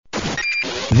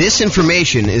This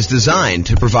information is designed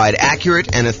to provide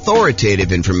accurate and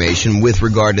authoritative information with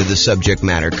regard to the subject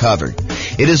matter covered.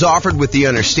 It is offered with the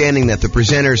understanding that the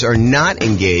presenters are not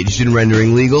engaged in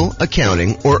rendering legal,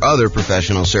 accounting, or other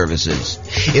professional services.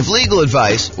 If legal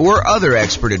advice or other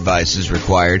expert advice is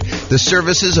required, the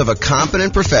services of a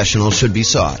competent professional should be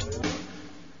sought.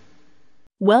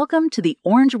 Welcome to the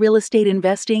Orange Real Estate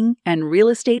Investing and Real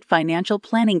Estate Financial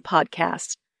Planning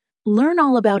Podcast. Learn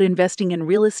all about investing in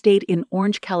real estate in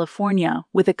Orange, California,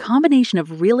 with a combination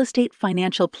of real estate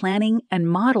financial planning and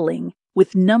modeling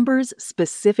with numbers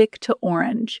specific to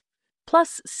Orange,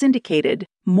 plus syndicated,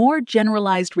 more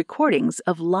generalized recordings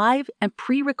of live and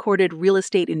pre-recorded real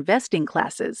estate investing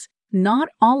classes, not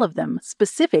all of them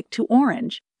specific to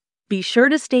Orange. Be sure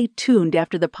to stay tuned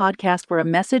after the podcast for a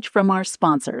message from our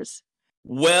sponsors.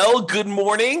 Well, good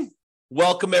morning.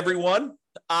 Welcome, everyone.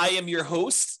 I am your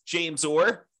host, James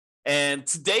Orr. And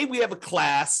today we have a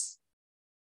class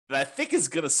that I think is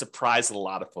going to surprise a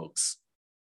lot of folks.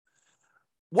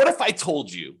 What if I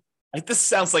told you, this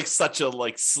sounds like such a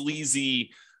sleazy,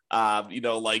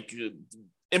 infomercial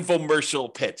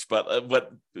pitch,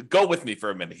 but go with me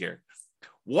for a minute here.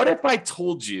 What if I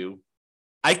told you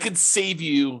I could save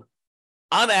you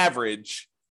on average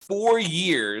 4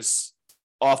 years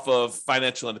off of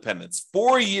financial independence,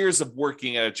 4 years of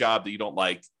working at a job that you don't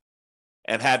like,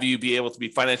 and have you be able to be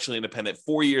financially independent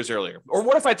 4 years earlier? Or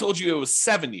what if I told you it was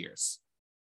 7 years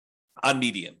on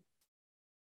median?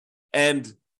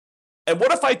 And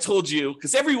what if I told you,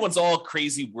 because everyone's all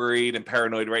crazy worried and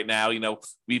paranoid right now,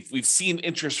 we've seen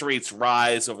interest rates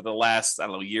rise over the last,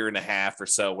 year and a half or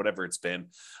so, whatever it's been.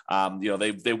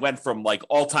 They went from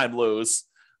all-time lows.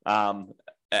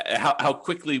 How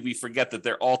quickly we forget that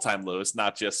they're all-time lows,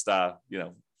 not just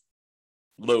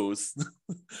lows,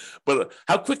 but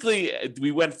how quickly we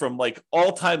went from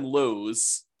all-time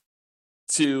lows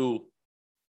to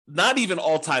not even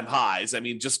all-time highs.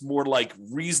 Just more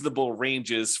reasonable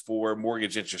ranges for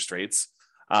mortgage interest rates,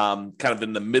 kind of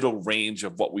in the middle range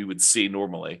of what we would see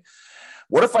normally.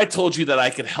 What if I told you that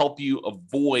I could help you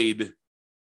avoid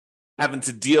having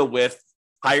to deal with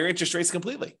higher interest rates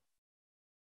completely?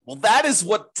 Well, that is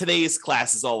what today's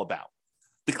class is all about.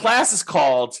 The class is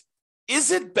called, Is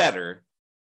It Better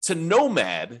to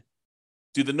Nomad,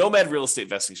 do the Nomad real estate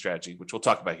investing strategy, which we'll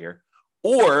talk about here,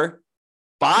 or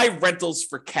buy rentals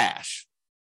for cash?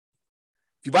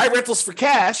 If you buy rentals for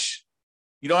cash,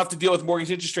 you don't have to deal with mortgage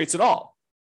interest rates at all.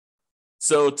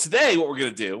 So today, what we're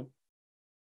going to do,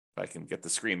 if I can get the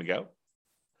screen to go,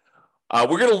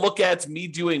 we're going to look at me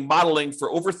doing modeling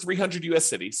for over 300 U.S.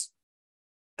 cities.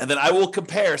 And then I will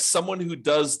compare someone who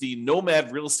does the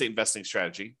Nomad real estate investing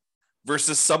strategy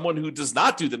versus someone who does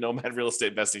not do the Nomad real estate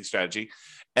investing strategy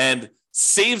and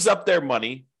saves up their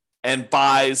money and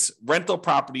buys rental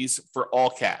properties for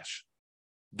all cash.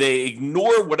 They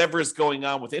ignore whatever is going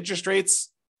on with interest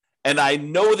rates. And I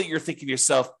know that you're thinking to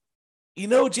yourself,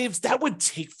 James, that would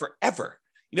take forever.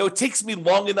 It takes me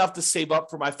long enough to save up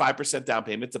for my 5% down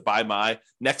payment to buy my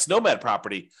next Nomad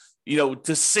property.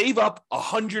 To save up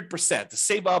 100%, to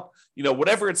save up,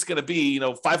 whatever it's going to be,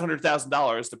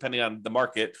 $500,000, depending on the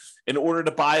market, in order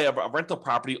to buy a rental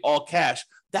property all cash,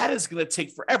 that is going to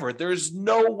take forever. There's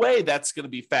no way that's going to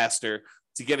be faster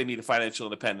to getting me to financial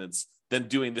independence than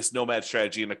doing this Nomad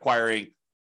strategy and acquiring,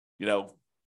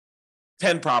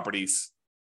 10 properties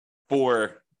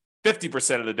for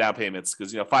 50% of the down payments,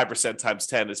 because, 5% times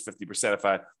 10 is 50% if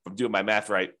I'm doing my math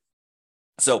right.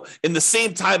 So in the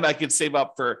same time I could save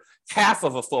up for half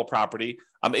of a full property,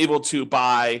 I'm able to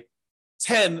buy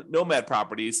 10 Nomad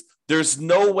properties. There's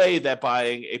no way that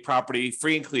buying a property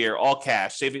free and clear, all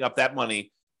cash, saving up that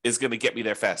money is going to get me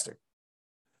there faster.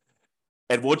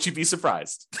 And won't you be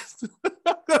surprised?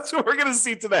 That's what we're going to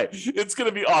see today. It's going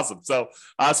to be awesome. So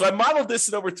I modeled this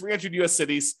in over 300 U.S.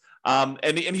 cities.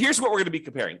 And here's what we're going to be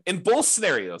comparing. In both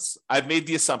scenarios, I've made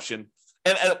the assumption,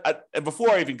 and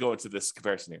before I even go into this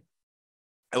comparison here,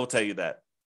 I will tell you that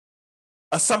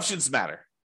assumptions matter.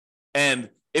 And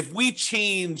if we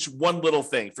change one little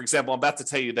thing, for example, I'm about to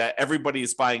tell you that everybody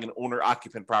is buying an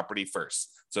owner-occupant property first.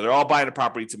 So they're all buying a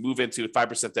property to move into at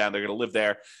 5% down. They're going to live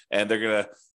there, and they're going to,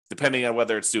 depending on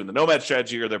whether it's doing the Nomad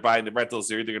strategy or they're buying the rentals,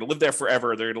 they're either going to live there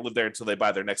forever or they're going to live there until they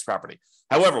buy their next property.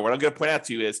 However, what I'm going to point out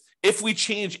to you is if we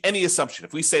change any assumption,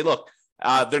 if we say, look,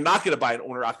 they're not going to buy an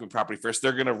owner-occupant property first.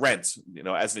 They're going to rent,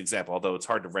 as an example, although it's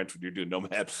hard to rent when you're doing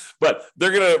Nomad, but they're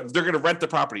going to rent the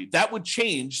property. That would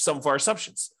change some of our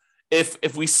assumptions.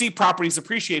 If we see properties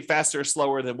appreciate faster or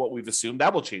slower than what we've assumed,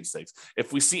 that will change things.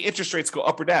 If we see interest rates go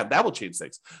up or down, that will change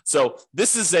things. So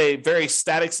this is a very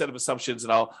static set of assumptions,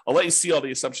 and I'll let you see all the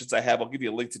assumptions I have. I'll give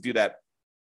you a link to do that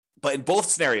But in both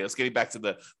scenarios, getting back to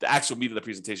the actual meat of the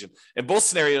presentation, in both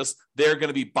scenarios, they're going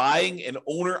to be buying an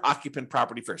owner-occupant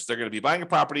property first. They're going to be buying a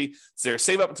property, so they're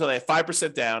save up until they have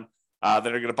 5% down. Then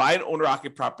they're going to buy an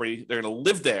owner-occupant property. They're going to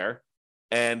live there,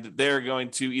 and they're going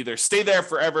to either stay there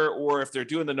forever, or if they're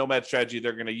doing the Nomad strategy,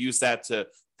 they're going to use that to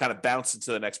kind of bounce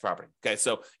into the next property. Okay,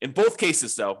 so in both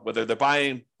cases, though, whether they're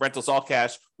buying rentals all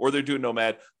cash or they're doing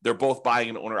Nomad, they're both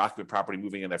buying an owner-occupant property,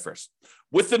 moving in there first.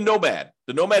 With the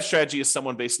Nomad strategy is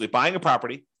someone basically buying a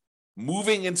property,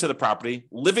 moving into the property,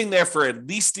 living there for at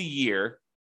least a year,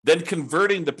 then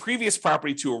converting the previous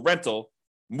property to a rental,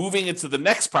 moving into the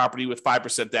next property with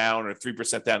 5% down or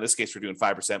 3% down. In this case, we're doing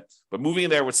 5%, but moving in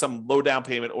there with some low down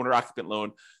payment, owner-occupant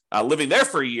loan, living there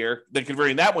for a year, then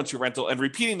converting that one to a rental and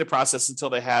repeating the process until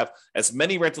they have as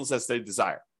many rentals as they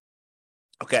desire.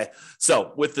 Okay,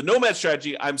 so with the Nomad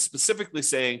strategy, I'm specifically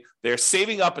saying they're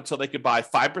saving up until they could buy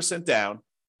 5% down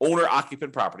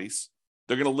owner-occupant properties.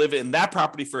 They're going to live in that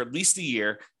property for at least a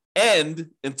year and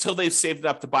until they've saved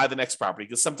up to buy the next property,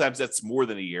 because sometimes that's more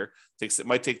than a year. It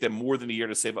might take them more than a year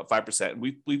to save up 5%. And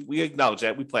we acknowledge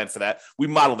that. We plan for that. We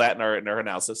model that in our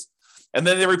analysis. And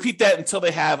then they repeat that until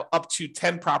they have up to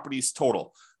 10 properties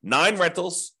total, 9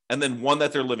 rentals, and then 1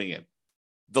 that they're living in.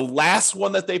 The last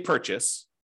one that they purchase,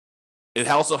 it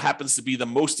also happens to be the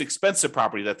most expensive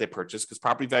property that they purchase because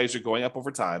property values are going up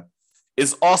over time,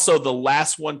 is also the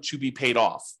last one to be paid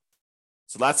off.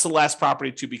 So that's the last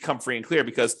property to become free and clear,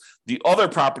 because the other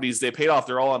properties they paid off,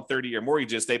 they're all on 30-year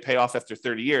mortgages. They pay off after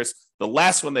 30 years. The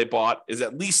last one they bought is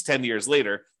at least 10 years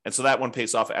later. And so that one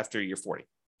pays off after year 40.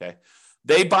 Okay.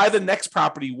 They buy the next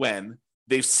property when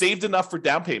they've saved enough for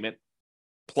down payment,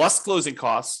 plus closing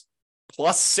costs,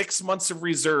 plus 6 months of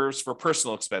reserves for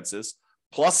personal expenses,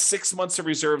 plus 6 months of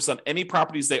reserves on any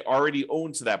properties they already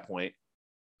own to that point,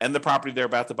 and the property they're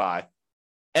about to buy.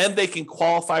 And they can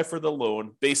qualify for the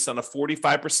loan based on a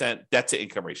 45% debt to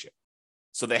income ratio.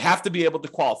 So they have to be able to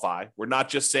qualify. We're not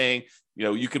just saying,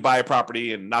 you could buy a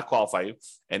property and not qualify you.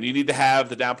 And you need to have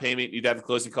the down payment, you need to have the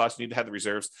closing costs, you need to have the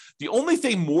reserves. The only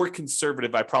thing more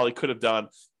conservative I probably could have done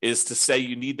is to say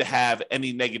you need to have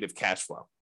any negative cash flow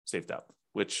saved up,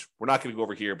 which we're not going to go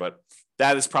over here, but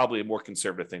that is probably a more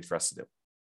conservative thing for us to do.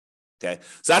 Okay.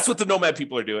 So that's what the Nomad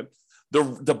people are doing.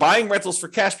 The buying rentals for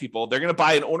cash people, they're going to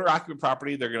buy an owner-occupant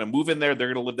property. They're going to move in there. They're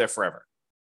going to live there forever.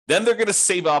 Then they're going to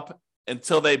save up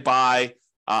until they buy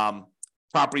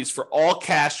properties for all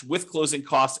cash with closing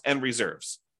costs and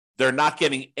reserves. They're not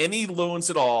getting any loans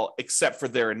at all except for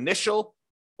their initial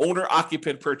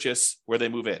owner-occupant purchase where they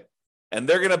move in. And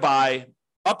they're going to buy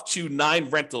up to 9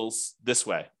 rentals this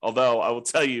way. Although I will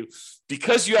tell you,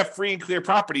 because you have free and clear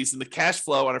properties and the cash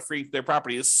flow on a free and clear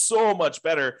property is so much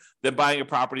better than buying a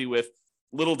property with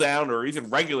little down or even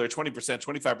regular 20%,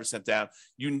 25% down,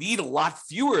 you need a lot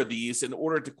fewer of these in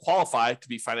order to qualify to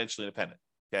be financially independent.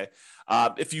 Okay.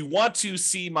 If you want to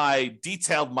see my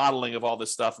detailed modeling of all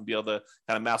this stuff and be able to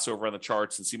kind of mouse over on the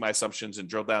charts and see my assumptions and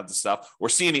drill down to stuff or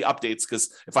see any updates,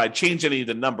 because if I change any of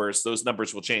the numbers, those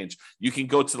numbers will change. You can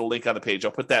go to the link on the page.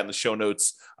 I'll put that in the show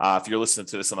notes if you're listening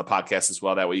to this on the podcast as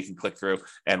well. That way you can click through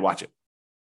and watch it.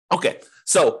 Okay.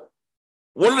 So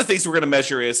one of the things we're going to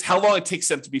measure is how long it takes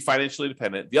them to be financially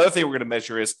independent. The other thing we're going to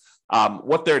measure is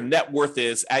what their net worth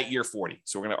is at year 40.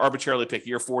 So we're going to arbitrarily pick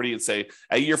year 40 and say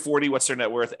at year 40, what's their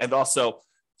net worth? And also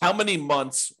how many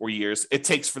months or years it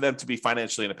takes for them to be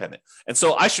financially independent. And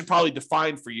so I should probably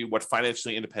define for you what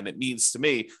financially independent means to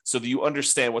me so that you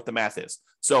understand what the math is.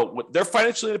 So they're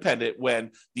financially independent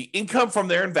when the income from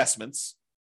their investments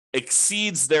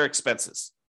exceeds their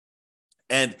expenses.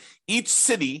 And each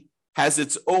city has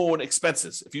its own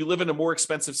expenses. If you live in a more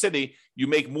expensive city, you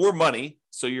make more money,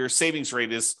 so your savings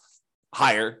rate is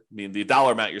higher. I mean, the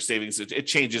dollar amount you're saving, it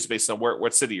changes based on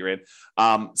what city you're in.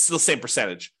 Still the same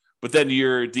percentage. But then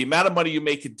the amount of money you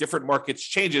make in different markets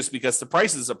changes because the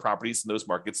prices of properties in those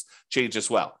markets change as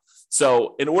well.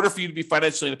 So in order for you to be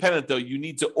financially independent, though, you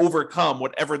need to overcome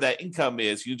whatever that income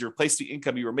is. You need to replace the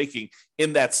income you were making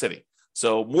in that city.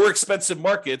 So more expensive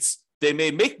markets, they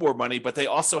may make more money, but they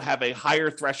also have a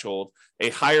higher threshold, a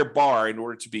higher bar in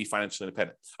order to be financially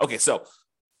independent. Okay, so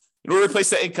in order to replace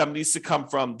that income, it needs to come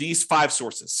from these 5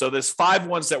 sources. So there's 5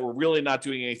 ones that we're really not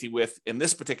doing anything with in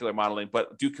this particular modeling,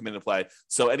 but do come into play.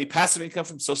 So any passive income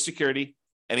from Social Security,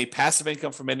 any passive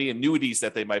income from any annuities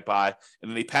that they might buy,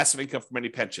 and any passive income from any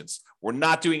pensions. We're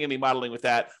not doing any modeling with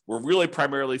that. We're really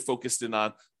primarily focused in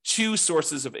on 2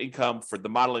 sources of income for the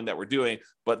modeling that we're doing,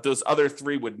 but those other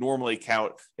 3 would normally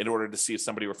count in order to see if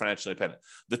somebody were financially independent.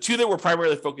 The 2 that we're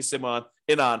primarily focusing on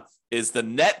is the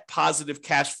net positive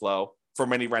cash flow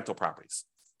from any rental properties.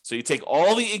 So you take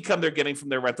all the income they're getting from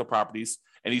their rental properties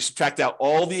and you subtract out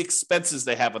all the expenses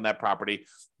they have on that property,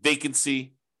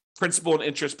 vacancy, principal and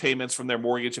interest payments from their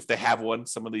mortgage, if they have one.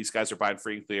 Some of these guys are buying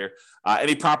free and clear.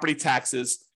 Any property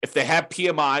taxes. If they have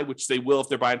PMI, which they will if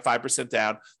they're buying 5%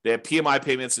 down, they have PMI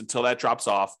payments until that drops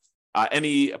off.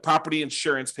 Any property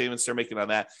insurance payments they're making on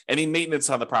that, any maintenance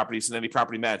on the properties, and any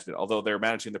property management, although they're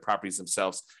managing the properties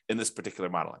themselves in this particular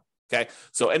modeling. Okay,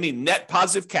 so any net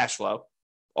positive cash flow,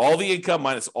 all the income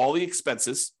minus all the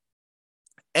expenses.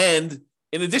 And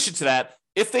in addition to that,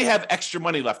 if they have extra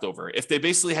money left over, if they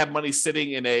basically have money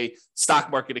sitting in a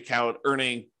stock market account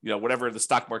earning, whatever the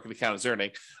stock market account is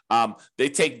earning, they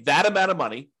take that amount of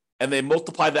money and they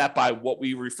multiply that by what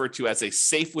we refer to as a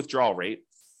safe withdrawal rate.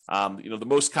 The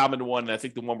most common one, and I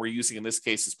think the one we're using in this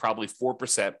case, is probably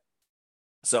 4%.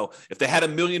 So if they had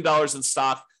 $1 million in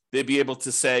stock, they'd be able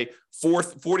to say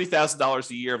 $40,000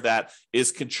 a year of that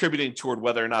is contributing toward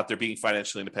whether or not they're being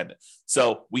financially independent.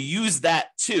 So we use that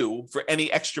too for any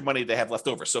extra money they have left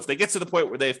over. So if they get to the point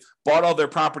where they've bought all their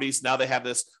properties, now they have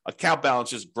this account balance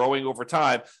just growing over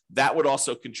time, that would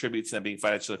also contribute to them being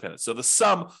financially independent. So the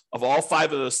sum of all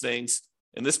 5 of those things,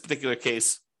 in this particular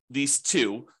case, these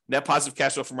 2, net positive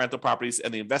cash flow from rental properties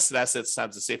and the invested assets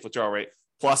times the safe withdrawal rate,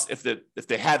 plus if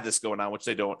they had this going on, which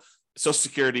they don't, Social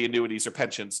Security, annuities, or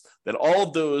pensions, then all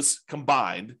of those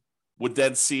combined would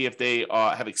then see if they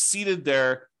have exceeded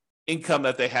their income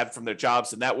that they had from their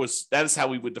jobs. And that is how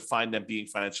we would define them being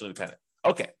financially independent.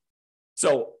 Okay.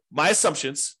 So my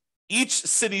assumptions, each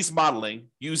city's modeling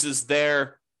uses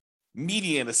their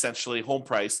median, essentially, home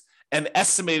price and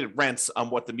estimated rents on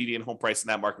what the median home price in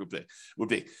that market would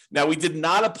be. Now, we did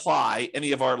not apply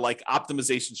any of our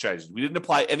optimization strategies. We didn't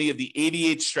apply any of the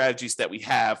 88 strategies that we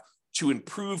have to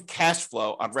improve cash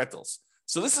flow on rentals.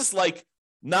 So this is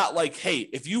not like, hey,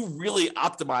 if you really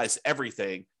optimize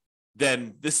everything,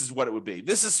 then this is what it would be.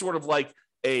 This is sort of like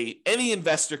any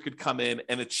investor could come in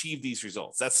and achieve these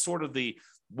results. That's sort of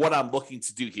what I'm looking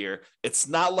to do here. It's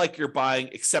not like you're buying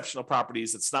exceptional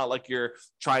properties. It's not like you're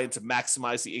trying to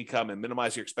maximize the income and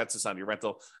minimize your expenses on your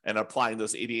rental and applying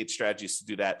those 88 strategies to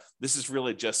do that. This is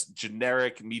really just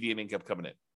generic median income coming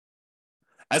in.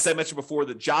 As I mentioned before,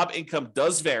 the job income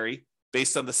does vary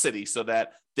based on the city so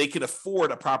that they can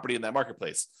afford a property in that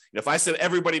marketplace. If I said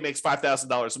everybody makes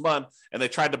 $5,000 a month and they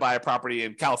tried to buy a property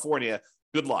in California,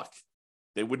 good luck.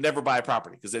 They would never buy a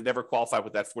property because they never qualify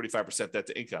with that 45% debt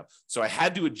to income. So I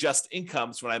had to adjust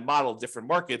incomes when I modeled different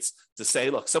markets to say,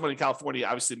 look, someone in California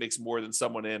obviously makes more than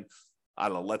someone in, I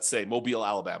don't know, let's say Mobile,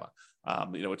 Alabama,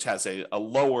 which has a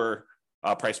lower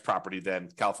price property than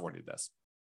California does.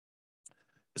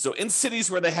 So in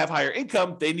cities where they have higher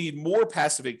income, they need more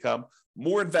passive income,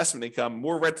 more investment income,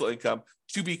 more rental income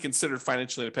to be considered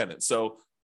financially independent. So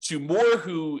to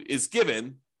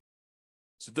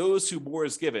those who more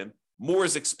is given, more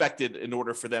is expected in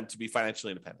order for them to be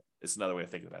financially independent. It's another way of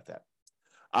thinking about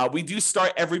that. We do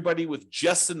start everybody with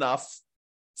just enough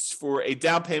for a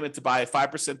down payment to buy a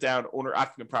 5% down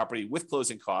owner-occupant property with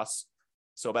closing costs.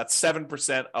 So about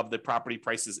 7% of the property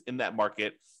prices in that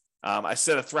market. I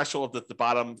set a threshold at the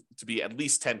bottom to be at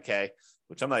least 10K,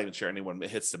 which I'm not even sure anyone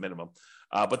hits the minimum.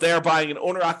 But they are buying an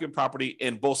owner-occupant property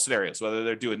in both scenarios, whether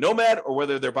they're doing Nomad or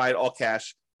whether they're buying all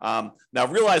cash. Now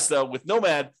realize though, with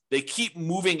Nomad, they keep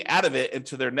moving out of it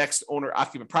into their next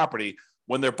owner-occupant property.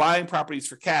 When they're buying properties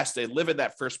for cash, they live in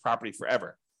that first property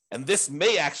forever. And this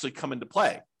may actually come into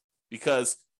play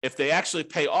because if they actually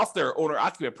pay off their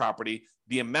owner-occupant property,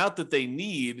 the amount that they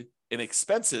need in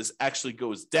expenses actually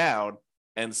goes down.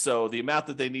 And so the amount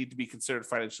that they need to be considered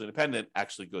financially independent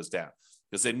actually goes down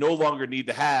because they no longer need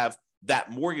to have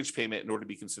that mortgage payment in order to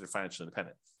be considered financially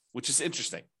independent, which is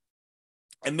interesting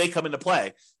and may come into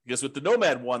play because with the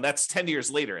Nomad one, that's 10 years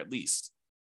later at least,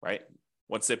 right?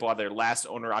 Once they bought their last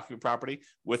owner-occupant property.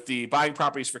 With the buying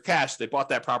properties for cash, they bought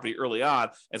that property early on,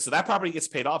 and so that property gets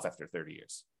paid off after 30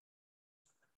 years.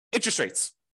 Interest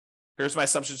rates. Here's my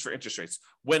assumptions for interest rates.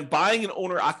 When buying an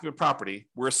owner-occupant property,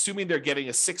 we're assuming they're getting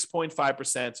a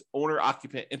 6.5%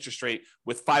 owner-occupant interest rate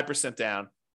with 5% down.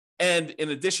 And in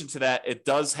addition to that, it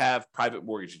does have private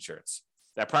mortgage insurance.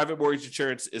 That private mortgage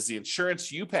insurance is the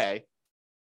insurance you pay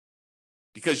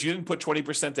because you didn't put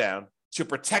 20% down to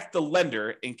protect the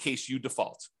lender in case you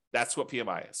default. That's what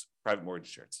PMI is, private mortgage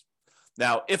insurance.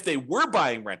 Now, if they were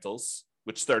buying rentals,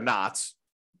 which they're not,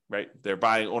 right? They're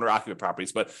buying owner-occupant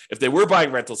properties, but if they were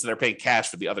buying rentals and they're paying cash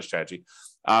for the other strategy,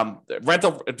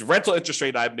 rental interest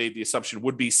rate, I've made the assumption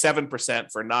would be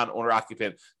 7% for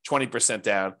non-owner-occupant, 20%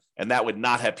 down, and that would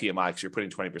not have PMI because you're putting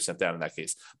 20% down in that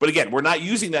case. But again, we're not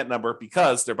using that number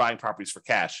because they're buying properties for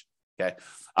cash. Okay.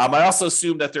 I also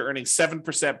assume that they're earning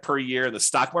 7% per year in the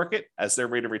stock market as their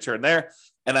rate of return there.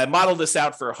 And I modeled this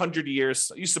out for 100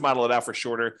 years. I used to model it out for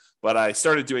shorter, but I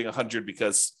started doing 100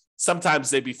 because sometimes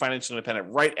they'd be financially independent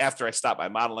right after I stopped my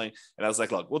modeling. And I was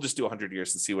like, look, we'll just do 100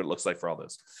 years and see what it looks like for all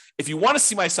those. If you want to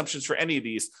see my assumptions for any of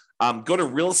these, go to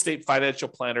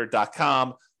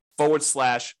realestatefinancialplanner.com/model,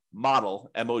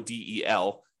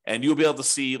 MODEL, and you'll be able to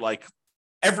see like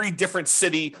every different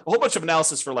city, a whole bunch of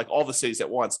analysis for like all the cities at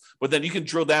once. But then you can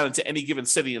drill down into any given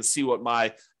city and see what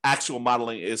my actual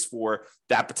modeling is for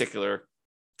that particular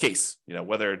case,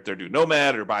 whether they're doing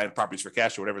Nomad or buying properties for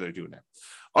cash or whatever they're doing there.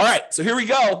 All right, so here we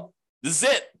go. This is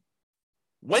it.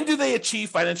 When do they achieve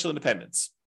financial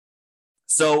independence?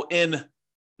 So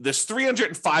there's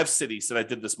 305 cities that I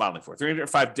did this modeling for,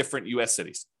 305 different US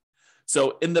cities.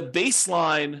 So in the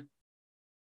baseline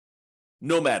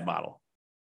Nomad model,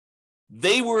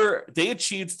 they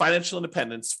achieved financial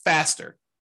independence faster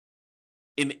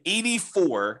in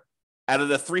 84 out of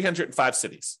the 305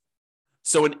 cities.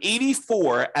 So in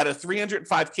 84 out of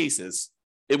 305 cases,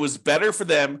 it was better for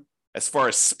them as far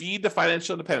as speed to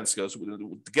financial independence goes,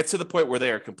 to get to the point where they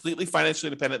are completely financially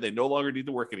independent. They no longer need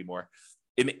to work anymore.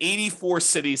 In 84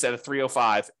 cities out of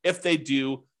 305, if they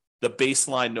do the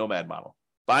baseline Nomad model,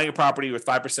 buying a property with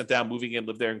 5% down, moving in,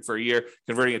 live there for a year,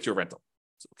 converting it to a rental.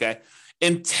 Okay.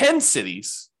 In 10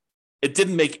 cities, it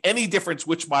didn't make any difference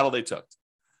which model they took.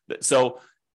 So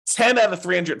 10 out of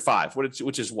 305,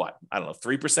 which is what? I don't know,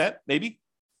 3% maybe?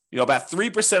 About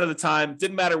 3% of the time,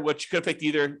 didn't matter what, you could have picked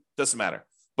either, doesn't matter.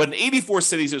 But in 84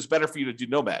 cities, it was better for you to do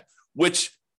Nomad,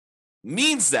 which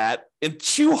means that in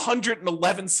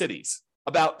 211 cities,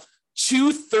 about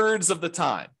 2/3 of the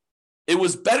time, it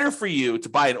was better for you to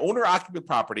buy an owner-occupant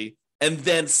property and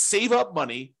then save up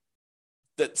money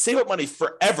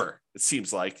forever, it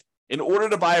seems like, in order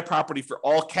to buy a property for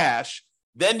all cash,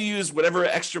 then use whatever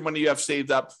extra money you have saved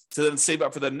up to then save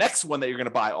up for the next one that you're going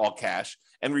to buy all cash,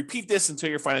 and repeat this until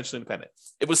you're financially independent.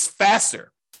 It was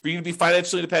faster for you to be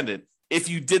financially independent if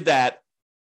you did that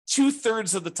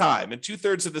 2/3 of the time in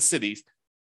 2/3 of the cities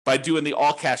by doing the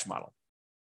all cash model.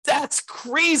 That's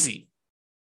crazy,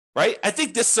 right? I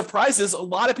think this surprises a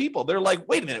lot of people. They're like,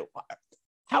 wait a minute,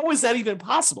 how is that even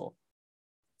possible?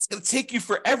 It's going to take you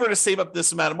forever to save up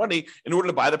this amount of money in order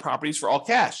to buy the properties for all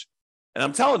cash. And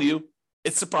I'm telling you,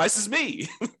 it surprises me.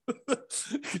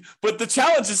 But the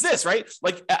challenge is this, right?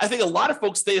 Like, I think a lot of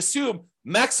folks, they assume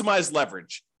maximize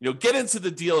leverage, get into the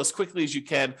deal as quickly as you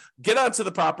can, get onto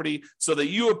the property so that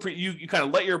you kind of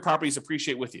let your properties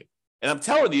appreciate with you. And I'm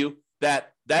telling you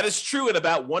that is true in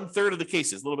about 1/3 of the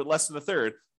cases, a little bit less than a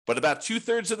third, but about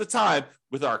 2/3 of the time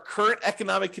with our current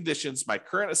economic conditions, my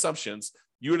current assumptions,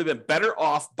 you would have been better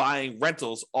off buying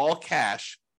rentals all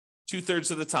cash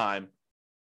 2/3 of the time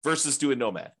versus doing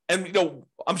Nomad. And,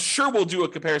 I'm sure we'll do a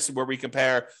comparison where we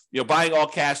compare, buying all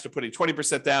cash to putting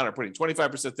 20% down or putting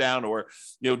 25% down, or,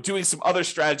 doing some other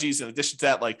strategies in addition to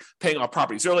that, like paying off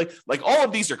properties early. Like, all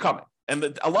of these are coming.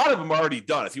 And a lot of them are already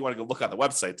done if you want to go look on the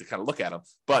website to kind of look at them.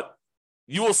 But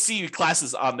you will see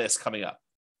classes on this coming up.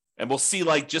 And we'll see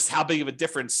like just how big of a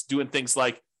difference doing things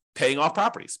like paying off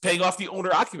properties, paying off the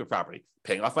owner-occupant property,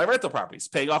 paying off my rental properties,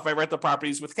 paying off my rental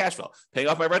properties with cash flow, paying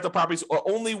off my rental properties or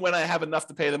only when I have enough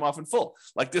to pay them off in full.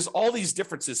 Like, there's all these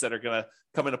differences that are going to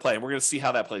come into play, and we're going to see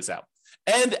how that plays out.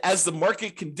 And as the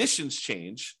market conditions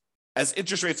change, as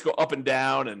interest rates go up and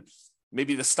down, and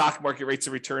maybe the stock market rates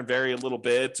of return vary a little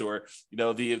bit, or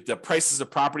the prices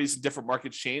of properties in different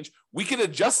markets change, we can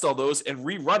adjust all those and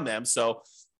rerun them. So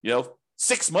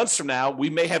 6 months from now,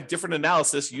 we may have different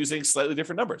analysis using slightly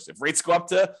different numbers. If rates go up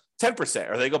to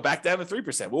 10% or they go back down to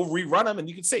 3%, we'll rerun them and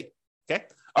you can see. Okay.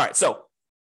 All right. So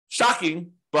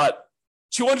shocking, but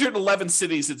 211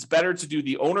 cities, it's better to do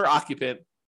the owner occupant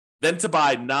than to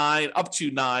buy up to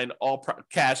nine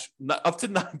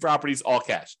properties, all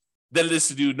cash, than it is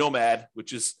to do Nomad,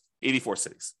 which is 84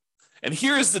 cities. And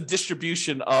here is the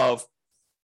distribution of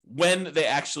when they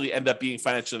actually end up being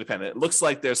financially independent. It looks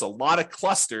like there's a lot of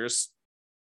clusters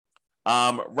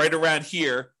right around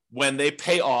here when they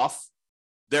pay off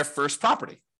their first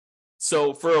property.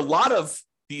 So for a lot of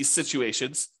these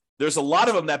situations, there's a lot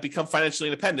of them that become financially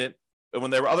independent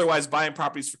when they were otherwise buying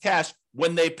properties for cash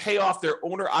when they pay off their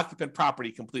owner-occupant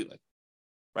property completely,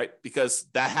 right? Because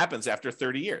that happens after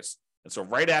 30 years. And so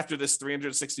right after this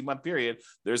 360-month period,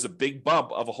 there's a big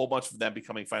bump of a whole bunch of them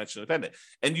becoming financially independent.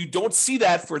 And you don't see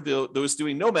that for those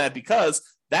doing Nomad because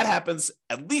that happens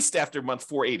at least after month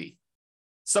 480,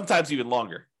 sometimes even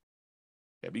longer.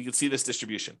 Yeah, but you can see this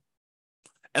distribution.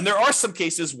 And there are some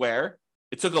cases where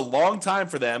it took a long time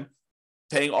for them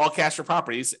paying all cash for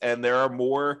properties, and there are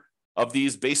more of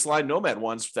these baseline Nomad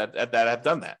ones that have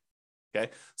done that.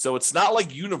 Okay, so it's not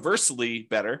like universally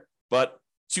better, but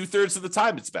 2/3 of the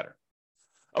time it's better.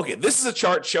 Okay, this is a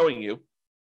chart showing you.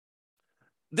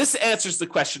 This answers the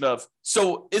question of,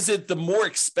 so is it the more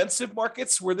expensive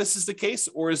markets where this is the case,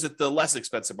 or is it the less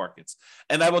expensive markets?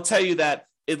 And I will tell you that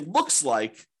it looks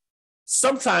like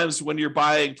sometimes when you're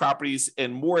buying properties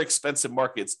in more expensive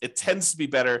markets, it tends to be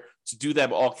better to do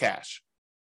them all cash,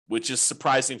 which is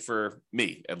surprising for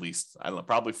me, at least. I don't know,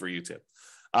 probably for you too.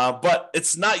 But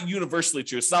it's not universally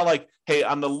true. It's not like, hey,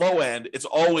 on the low end, it's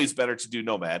always better to do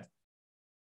Nomad.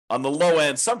 On the low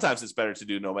end, sometimes it's better to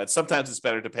do Nomad. Sometimes it's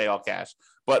better to pay all cash.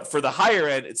 But for the higher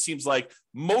end, it seems like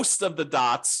most of the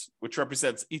dots, which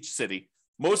represents each city,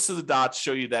 most of the dots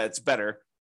show you that it's better.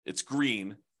 It's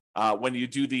green when you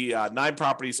do the 9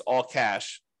 properties all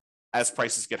cash as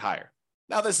prices get higher.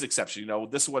 Now, this is an exception.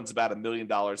 This one's about $1 million,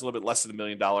 a little bit less than $1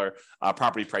 million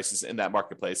property prices in that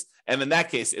marketplace. And in that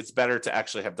case, it's better to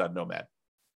actually have done Nomad.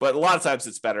 But a lot of times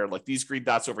it's better, like these green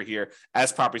dots over here,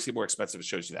 as properties get more expensive, it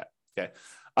shows you that. Okay.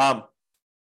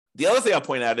 The other thing I'll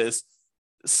point out is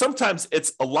sometimes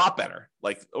it's a lot better.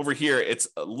 Like over here, it's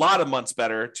a lot of months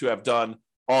better to have done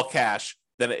all cash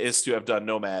than it is to have done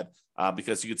Nomad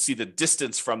because you can see the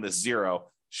distance from this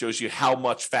 0 shows you how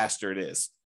much faster it is.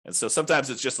 And so sometimes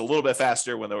it's just a little bit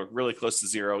faster when they're really close to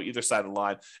 0, either side of the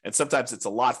line. And sometimes it's a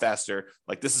lot faster.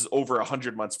 Like this is over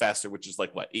 100 months faster, which is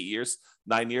like what, 8 years,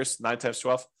 9 years, 9 times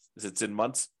 12, it's in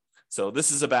months. So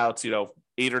this is about,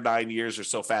 8 or 9 years or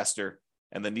so faster.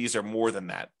 And then these are more than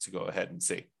that to go ahead and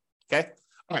see. Okay.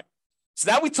 All right.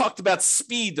 So now we talked about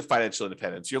speed to financial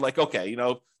independence. You're like, okay,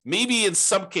 maybe in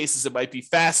some cases it might be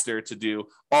faster to do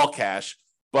all cash,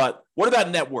 but what about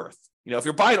net worth? If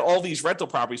you're buying all these rental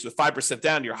properties with 5%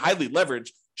 down, you're highly leveraged.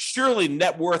 Surely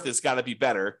net worth has got to be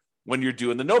better when you're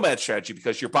doing the Nomad strategy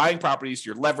because you're buying properties,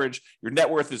 your leverage, your net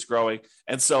worth is growing.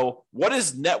 And so what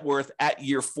is net worth at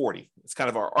year 40? It's kind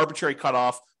of our arbitrary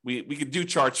cutoff. We could do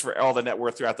charts for all the net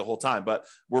worth throughout the whole time, but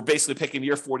we're basically picking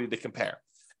year 40 to compare.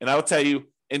 And I will tell you,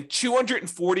 in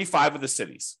 245 of the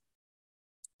cities,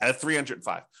 out of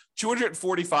 305,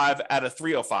 245 out of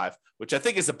 305, which I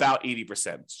think is about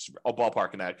 80%. I'll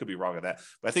ballpark in that. I could be wrong on that,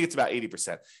 but I think it's about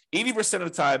 80%. 80% of the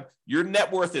time, your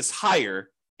net worth is higher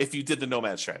if you did the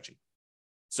Nomad strategy.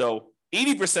 So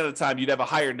 80% of the time, you'd have a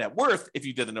higher net worth if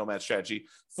you did the Nomad strategy.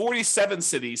 47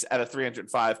 cities out of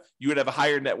 305, you would have a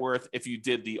higher net worth if you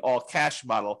did the all cash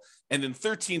model. And in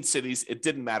 13 cities, it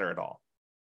didn't matter at all.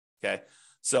 Okay.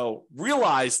 So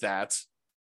realize that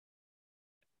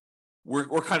we're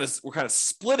kind of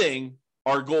splitting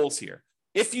our goals here.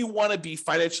 If you want to be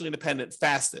financially independent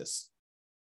fastest,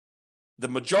 the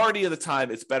majority of the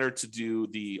time, it's better to do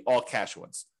the all cash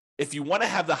ones. If you want to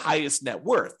have the highest net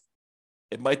worth,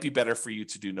 it might be better for you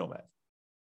to do Nomad.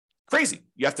 Crazy.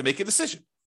 You have to make a decision.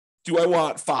 Do I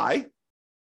want FI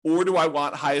or do I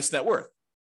want highest net worth?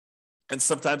 And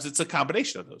sometimes it's a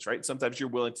combination of those, right? Sometimes you're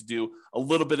willing to do a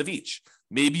little bit of each.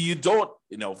 Maybe you don't,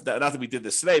 not that we did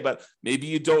this today, but maybe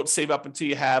you don't save up until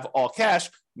you have all cash.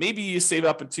 Maybe you save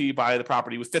up until you buy the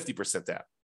property with 50% down.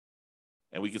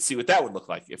 And we can see what that would look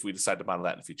like if we decide to model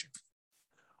that in the future.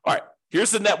 All right,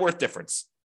 here's the net worth difference.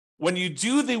 When you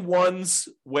do the ones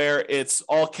where it's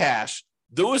all cash,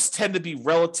 those tend to be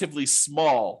relatively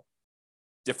small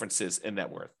differences in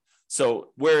net worth. So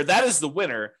where that is the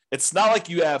winner, it's not like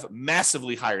you have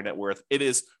massively higher net worth. It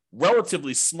is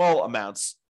relatively small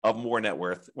amounts of more net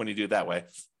worth when you do it that way.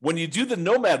 When you do the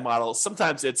Nomad model,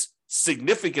 sometimes it's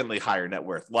significantly higher net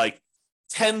worth, like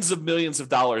tens of millions of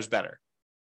dollars better.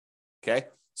 Okay,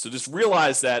 so just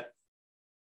realize that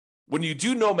when you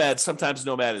do Nomad, sometimes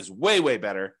Nomad is way, way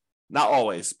better. Not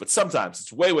always, but sometimes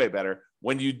it's way, way better.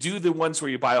 When you do the ones where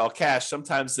you buy all cash,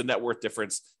 sometimes the net worth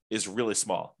difference is really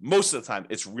small. Most of the time,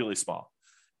 it's really small.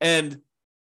 And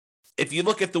if you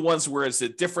look at the ones where it's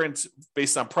different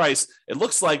based on price, it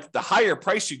looks like the higher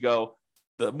price you go,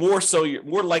 the more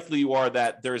likely you are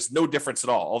that there's no difference at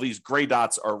all. All these gray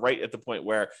dots are right at the point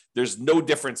where there's no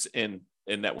difference in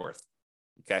net worth.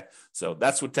 Okay, so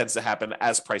that's what tends to happen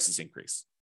as prices increase.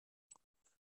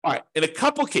 All right, in a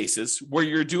couple cases where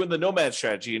you're doing the Nomad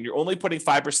strategy and you're only putting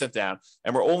 5% down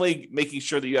and we're only making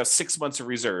sure that you have 6 months of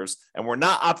reserves and we're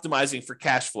not optimizing for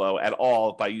cash flow at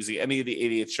all by using any of the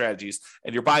 88 strategies,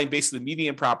 and you're buying basically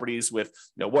median properties with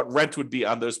what rent would be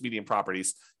on those median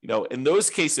properties, in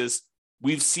those cases,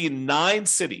 we've seen 9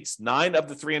 cities, 9 of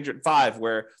the 305,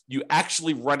 where you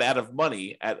actually run out of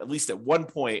money at least at one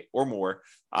point or more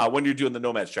when you're doing the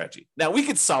Nomad strategy. Now, we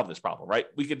could solve this problem, right?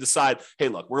 We could decide, hey,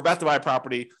 look, we're about to buy a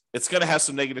property. It's going to have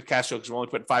some negative cash flow because we're only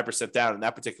putting 5% down in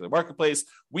that particular marketplace.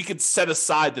 We could set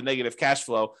aside the negative cash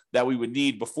flow that we would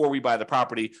need before we buy the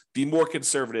property, be more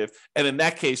conservative. And in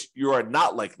that case, you are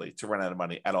not likely to run out of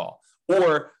money at all.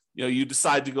 Or you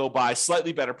decide to go buy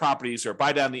slightly better properties or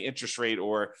buy down the interest rate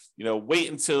or, wait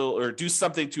until or do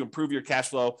something to improve your cash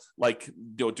flow, like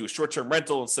do a short-term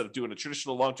rental instead of doing a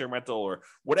traditional long-term rental or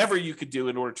whatever you could do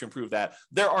in order to improve that.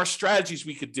 There are strategies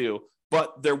we could do,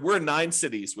 but there were 9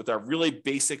 cities with our really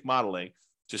basic modeling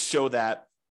to show that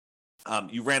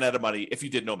you ran out of money if you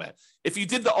did Nomad. If you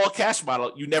did the all cash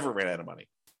model, you never ran out of money.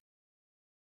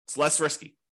 It's less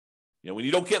risky. When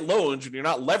you don't get loans, when you're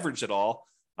not leveraged at all,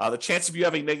 the chance of you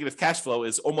having negative cash flow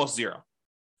is almost zero.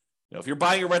 If you're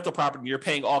buying a rental property and you're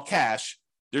paying all cash,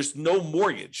 there's no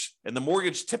mortgage. And the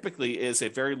mortgage typically is a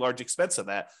very large expense on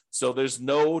that. So there's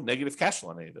no negative cash flow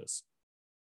on any of those.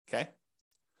 Okay.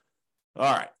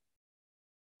 All right.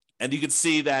 And you can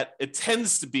see that it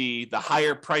tends to be the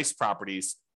higher price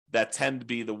properties that tend to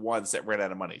be the ones that ran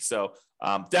out of money. So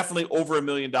definitely over $1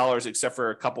 million, except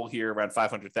for a couple here around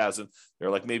 500,000. There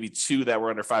are like maybe 2 that were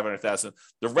under 500,000.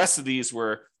 The rest of these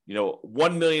were,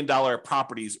 $1 million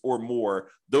properties or more.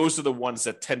 Those are the ones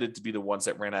that tended to be the ones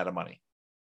that ran out of money.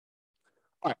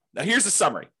 All right, now here's the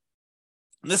summary.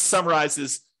 And this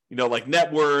summarizes, like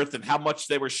net worth and how much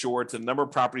they were short and the number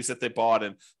of properties that they bought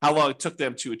and how long it took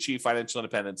them to achieve financial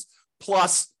independence,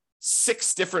 plus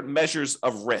 6 different measures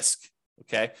of risk.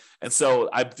 Okay. And so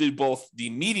I did both the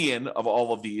median of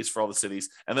all of these for all the cities,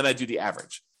 and then I do the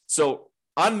average. So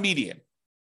on median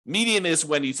is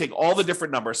when you take all the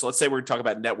different numbers. So let's say we're talking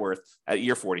about net worth at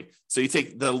year 40. So you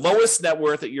take the lowest net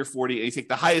worth at year 40 and you take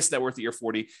the highest net worth at year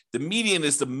 40. The median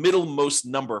is the middlemost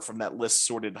number from that list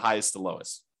sorted highest to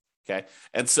lowest. Okay.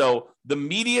 And so the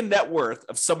median net worth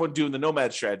of someone doing the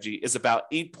Nomad strategy is about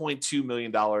 $8.2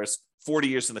 million 40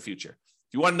 years in the future.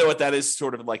 If you want to know what that is,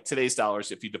 sort of like today's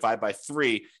dollars, if you divide by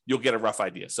 3, you'll get a rough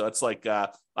idea. So it's like,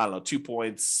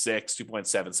 2.6,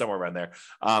 2.7, somewhere around there,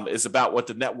 is about what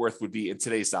the net worth would be in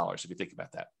today's dollars, if you think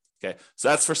about that. Okay. So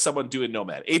that's for someone doing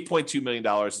Nomad. $8.2 million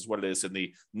is what it is in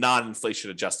the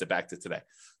non-inflation adjusted back to today.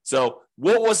 So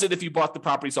what was it if you bought the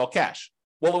properties all cash?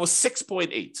 Well, it was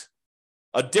 6.8,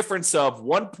 a difference of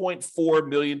 $1.4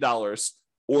 million.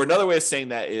 Or another way of saying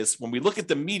that is when we look at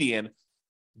the median,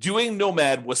 doing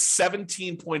Nomad was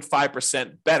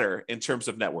 17.5% better in terms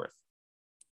of net worth.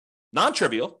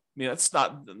 Non-trivial. I mean, that's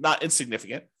not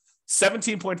insignificant.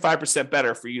 17.5%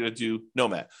 better for you to do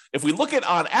Nomad. If we look at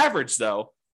on average,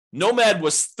 though, Nomad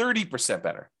was 30%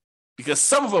 better because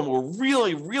some of them were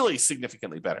really, really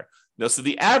significantly better. So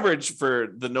the average for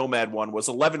the Nomad one was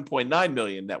 11.9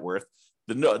 million net worth.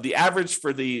 The average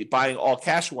for the buying all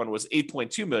cash one was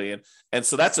 8.2 million. And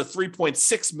so that's a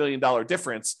 $3.6 million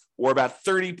difference, or about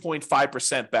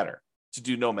 30.5% better to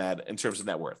do Nomad in terms of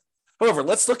net worth. However,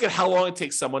 let's look at how long it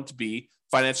takes someone to be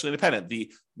financially independent,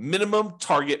 the minimum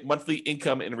target monthly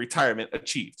income in retirement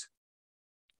achieved.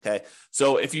 Okay,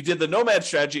 so if you did the Nomad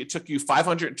strategy, it took you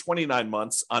 529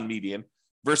 months on median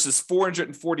versus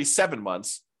 447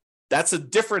 months. That's a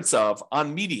difference of,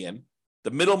 on median,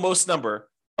 the middlemost number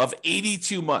of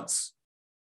 82 months.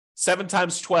 7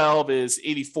 times 12 is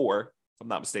 84, if I'm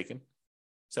not mistaken.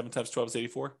 7 times 12 is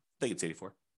 84. I think it's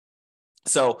 84.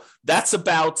 So that's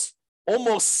about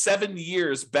almost 7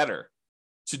 years better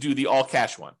to do the all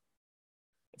cash one.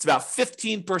 It's about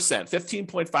 15%,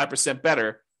 15.5%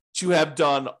 better to have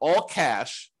done all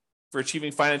cash for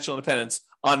achieving financial independence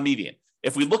on median.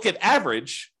 If we look at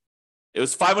average, it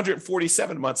was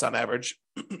 547 months on average,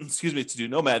 to do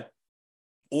Nomad,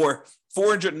 or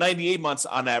 498 months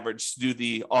on average to do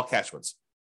the all cash ones.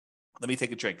 Let me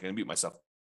take a drink and mute myself.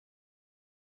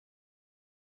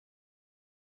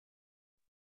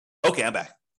 Okay, I'm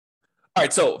back. All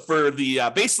right, so for the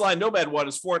baseline Nomad one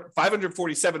is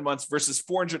 547 months versus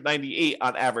 498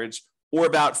 on average, or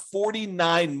about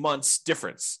 49 months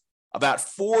difference. About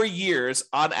 4 years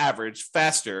on average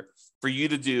faster for you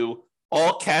to do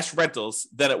all cash rentals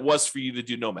than it was for you to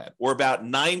do Nomad, or about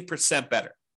 9%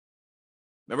 better.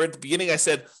 Remember at the beginning I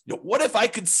said, what if I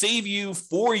could save you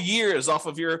 4 years off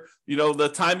of your,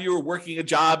 the time you were working a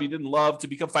job you didn't love to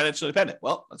become financially independent?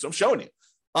 Well, that's what I'm showing you.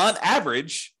 On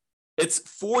average, it's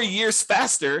 4 years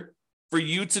faster for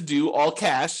you to do all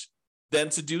cash than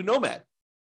to do Nomad.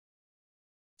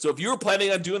 So if you were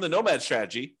planning on doing the Nomad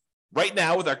strategy right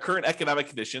now with our current economic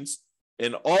conditions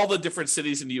in all the different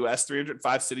cities in the U.S.,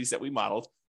 305 cities that we modeled,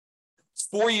 it's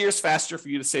 4 years faster for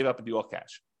you to save up and do all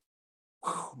cash.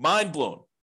 Mind blown.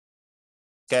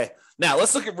 Okay. Now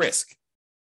let's look at risk.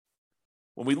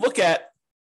 When we look at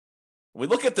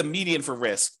the median for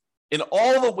risk, in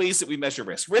all the ways that we measure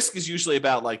risk. Risk is usually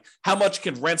about like how much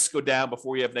can rents go down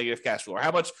before you have negative cash flow, or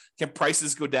how much can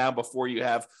prices go down before you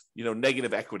have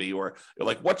negative equity, or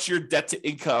like what's your debt to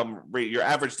income rate, your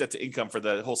average debt to income for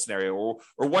the whole scenario,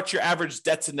 or what's your average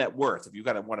debt to net worth if you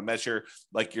kind of want to measure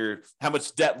like how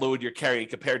much debt load you're carrying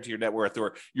compared to your net worth,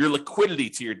 or your liquidity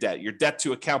to your debt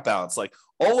to account balance. Like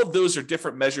all of those are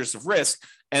different measures of risk,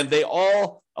 and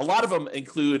a lot of them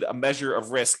include a measure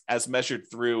of risk as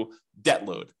measured through debt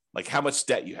load, like how much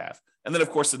debt you have. And then, of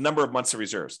course, the number of months of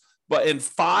reserves. But in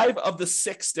 5 of the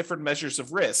 6 different measures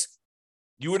of risk,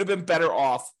 you would have been better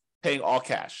off paying all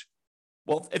cash.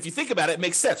 Well, if you think about it, it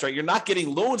makes sense, right? You're not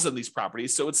getting loans on these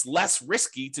properties, so it's less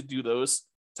risky to do those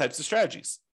types of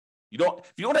strategies. If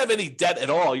you don't have any debt at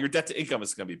all, your debt to income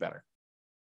is going to be better,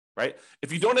 right?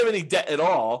 If you don't have any debt at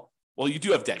all, well, you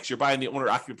do have debt because you're buying the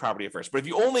owner-occupant property at first. But if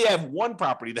you only have one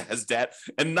property that has debt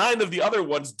and 9 of the other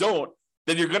ones don't,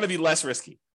 then you're going to be less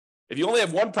risky. If you only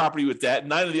have one property with debt,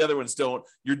 9 of the other ones don't,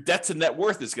 your debt to net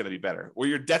worth is going to be better, or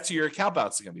your debt to your account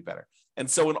balance is going to be better. And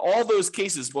so in all those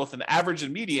cases, both in average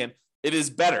and median, it is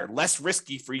better, less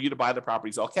risky for you to buy the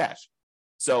properties all cash.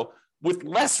 So with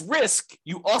less risk,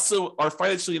 you also are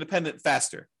financially independent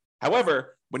faster.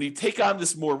 However, when you take on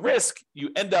this more risk, you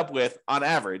end up with, on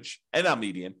average and on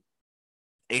median,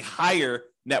 a higher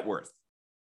net worth.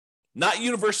 Not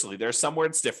universally. There's somewhere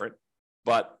it's different,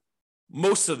 but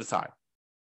most of the time.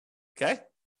 Okay?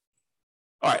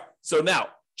 All right. So now,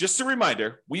 just a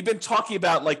reminder, we've been talking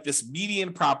about like this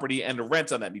median property and the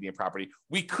rent on that median property.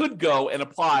 We could go and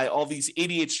apply all these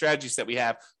 88 strategies that we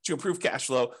have to improve cash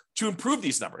flow, to improve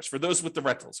these numbers for those with the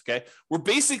rentals, okay? We're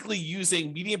basically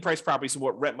using median price properties and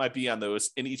what rent might be on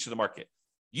those in each of the market.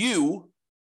 You,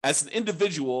 as an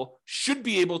individual, should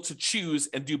be able to choose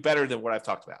and do better than what I've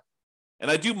talked about. And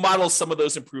I do model some of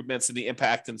those improvements and the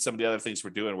impact and some of the other things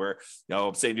we're doing where,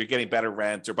 I'm saying you're getting better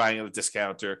rent or buying at a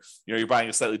discount, or, you're buying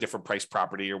a slightly different price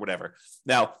property or whatever.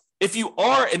 Now, if you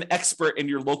are an expert in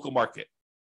your local market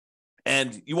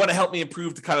and you want to help me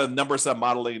improve the kind of numbers I'm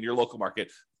modeling in your local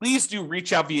market, please do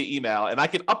reach out via email, and I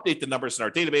can update the numbers in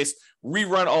our database,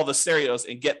 rerun all the scenarios,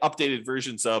 and get updated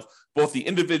versions of both the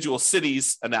individual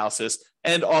cities analysis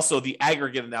and also the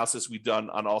aggregate analysis we've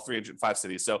done on all 305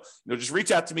 cities. So, just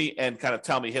reach out to me and kind of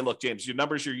tell me, hey, look, James, your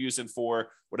numbers you're using for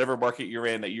whatever market you're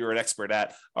in that you're an expert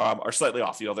at are slightly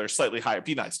off. They're slightly higher.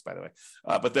 Be nice, by the way,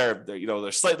 but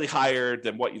they're slightly higher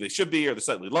than what they should be, or they're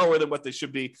slightly lower than what they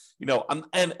should be.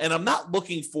 I'm not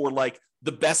looking for like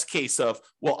the best case of,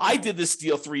 well, I did this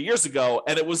deal 3 years ago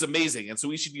and it was amazing, and so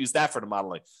we should use that for the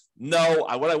modeling. No,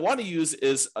 what I want to use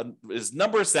is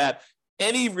numbers that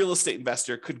any real estate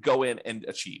investor could go in and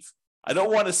achieve. I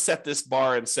don't want to set this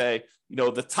bar and say,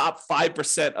 the top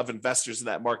 5% of investors in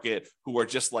that market who are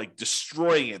just like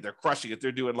destroying it, they're crushing it,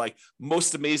 they're doing like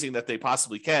most amazing that they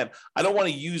possibly can. I don't want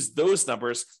to use those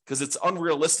numbers because it's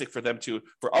unrealistic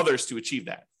for others to achieve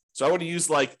that. So I want to use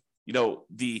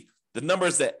the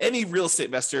numbers that any real estate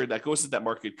investor that goes into that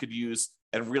market could use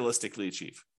and realistically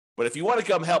achieve. But if you want to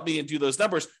come help me and do those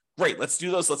numbers, great, let's do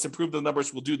those. Let's improve the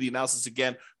numbers. We'll do the analysis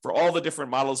again for all the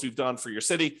different models we've done for your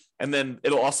city. And then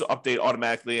it'll also update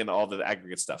automatically and all the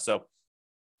aggregate stuff. So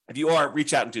if you are,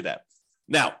 reach out and do that.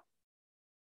 Now,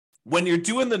 when you're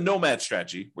doing the Nomad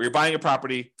strategy, where you're buying a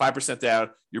property 5% down,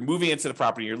 you're moving into the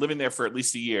property, you're living there for at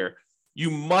least a year, you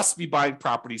must be buying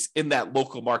properties in that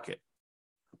local market.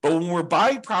 But when we're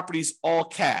buying properties all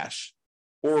cash,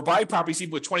 or we're buying properties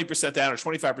even with 20% down or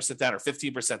 25% down or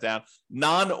 15% down,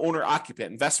 non-owner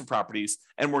occupant investment properties,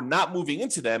 and we're not moving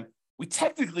into them, we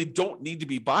technically don't need to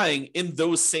be buying in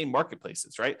those same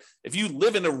marketplaces, right? If you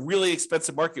live in a really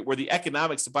expensive market where the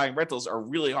economics of buying rentals are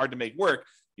really hard to make work,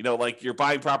 like you're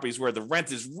buying properties where the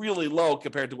rent is really low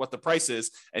compared to what the price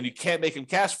is, and you can't make them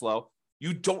cash flow,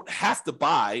 you don't have to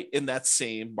buy in that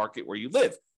same market where you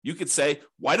live. You could say,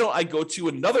 why don't I go to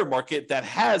another market that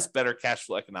has better cash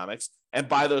flow economics and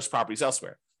buy those properties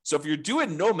elsewhere? So if you're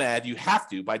doing Nomad, you have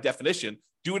to, by definition,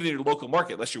 do it in your local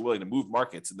market, unless you're willing to move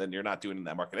markets, and then you're not doing it in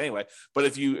that market anyway. But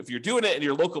if you're doing it in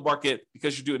your local market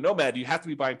because you're doing Nomad, you have to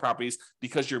be buying properties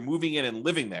because you're moving in and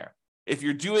living there. If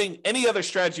you're doing any other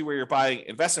strategy where you're buying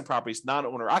investment properties,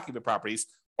 non-owner occupant properties,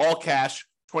 all cash,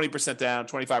 20% down,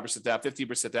 25% down,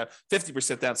 15% down,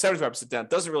 50% down, 75% down,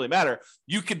 doesn't really matter.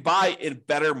 You can buy in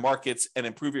better markets and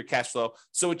improve your cash flow.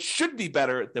 So it should be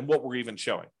better than what we're even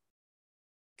showing.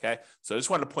 Okay. So I just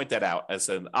wanted to point that out as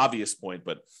an obvious point,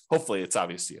 but hopefully it's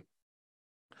obvious to you.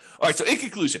 All right. So in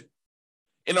conclusion,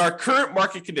 in our current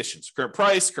market conditions, current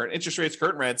price, current interest rates,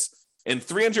 current rents in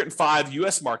 305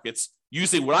 US markets,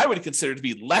 using what I would consider to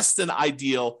be less than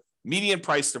ideal median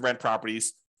price to rent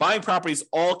properties, buying properties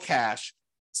all cash,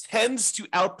 tends to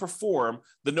outperform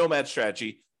the Nomad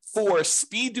strategy for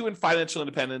speed to financial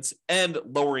independence and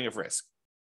lowering of risk.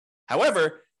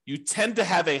 However, you tend to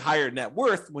have a higher net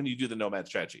worth when you do the Nomad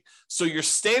strategy. So your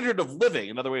standard of living,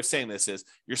 another way of saying this is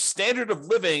your standard of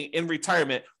living in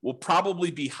retirement will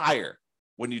probably be higher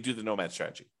when you do the Nomad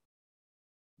strategy.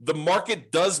 The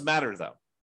market does matter though.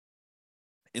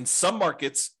 In some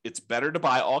markets, it's better to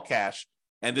buy all cash,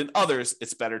 and in others,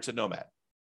 it's better to Nomad.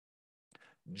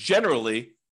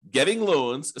 Generally, getting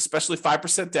loans, especially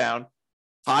 5% down,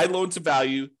 high loan to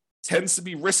value, tends to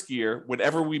be riskier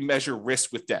whenever we measure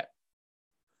risk with debt.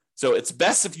 So it's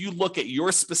best if you look at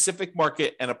your specific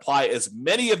market and apply as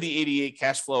many of the 88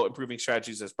 cash flow improving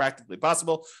strategies as practically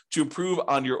possible to improve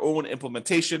on your own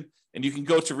implementation. And you can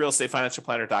go to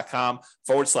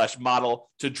realestateFinancialPlanner.com/model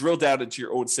to drill down into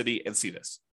your own city and see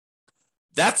this.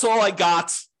 That's all I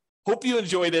got. Hope you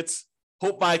enjoyed it.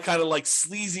 Hope my kind of like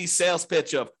sleazy sales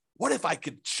pitch of what if I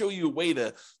could show you a way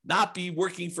to not be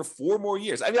working for 4 more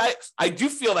years? I mean, I do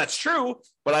feel that's true,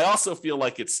 but I also feel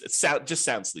like it just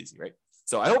sounds sleazy, right?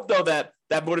 So I hope, though, that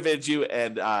motivated you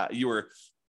and you were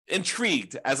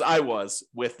intrigued, as I was,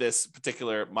 with this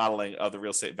particular modeling of the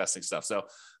real estate investing stuff. So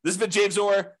this has been James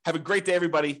Orr. Have a great day,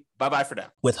 everybody. Bye-bye for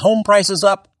now. With home prices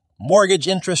up, mortgage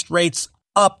interest rates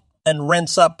up, and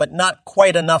rents up, but not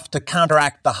quite enough to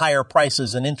counteract the higher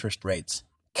prices and interest rates,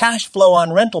 cash flow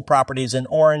on rental properties in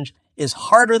Orange is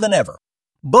harder than ever.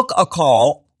 Book a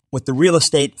call with the Real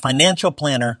Estate Financial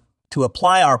Planner to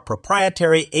apply our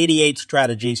proprietary 88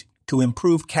 strategies to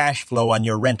improve cash flow on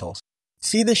your rentals.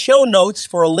 See the show notes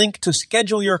for a link to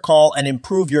schedule your call and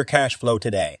improve your cash flow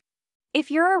today. If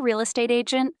you're a real estate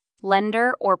agent,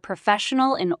 lender, or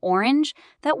professional in Orange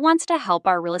that wants to help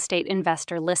our real estate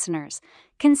investor listeners,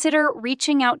 consider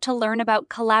reaching out to learn about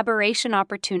collaboration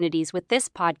opportunities with this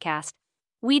podcast.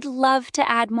 We'd love to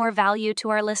add more value to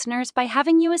our listeners by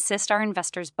having you assist our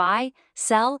investors buy,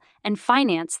 sell, and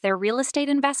finance their real estate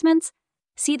investments.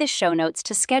 See the show notes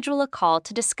to schedule a call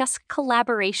to discuss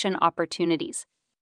collaboration opportunities.